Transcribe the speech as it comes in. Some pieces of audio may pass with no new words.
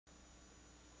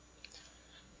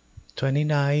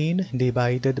29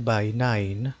 divided by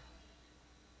 9.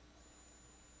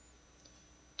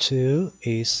 2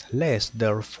 is less,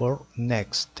 therefore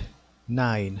next.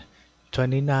 9.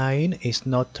 29 is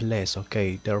not less,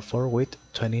 okay, therefore with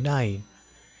 29.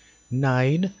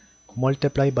 9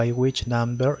 multiplied by which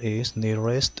number is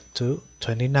nearest to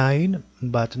 29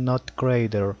 but not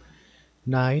greater.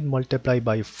 9 multiplied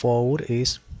by 4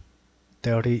 is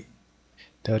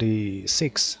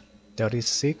 36.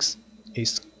 36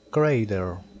 is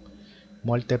greater.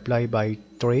 Multiply by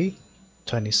 3,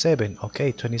 27.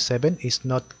 Okay, 27 is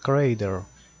not greater.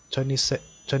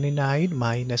 29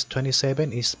 minus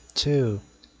 27 is 2.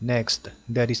 Next,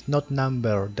 there is not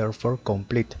number, therefore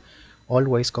complete.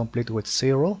 Always complete with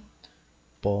 0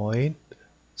 point,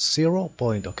 0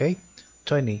 point, okay?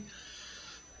 20.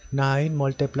 9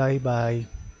 multiplied by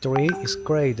 3 is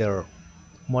greater.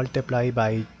 Multiply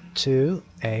by 2,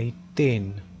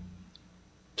 18.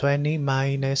 20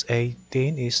 minus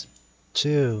 18 is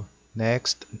 2.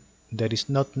 Next, there is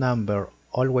not number.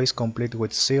 Always complete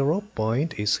with 0.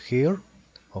 Point is here.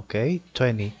 Okay,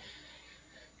 20.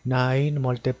 9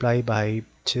 multiplied by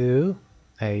 2,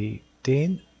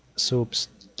 18.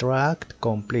 Subtract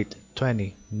complete.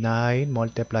 20. 9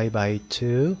 multiplied by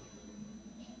 2.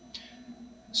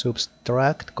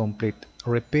 Subtract complete.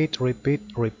 Repeat, repeat,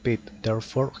 repeat.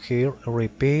 Therefore, here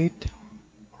repeat,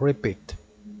 repeat.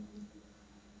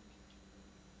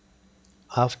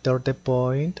 After the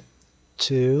point,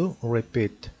 2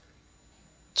 repeat.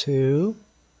 2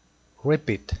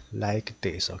 repeat like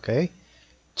this, okay?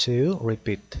 2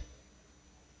 repeat.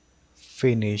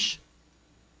 Finish.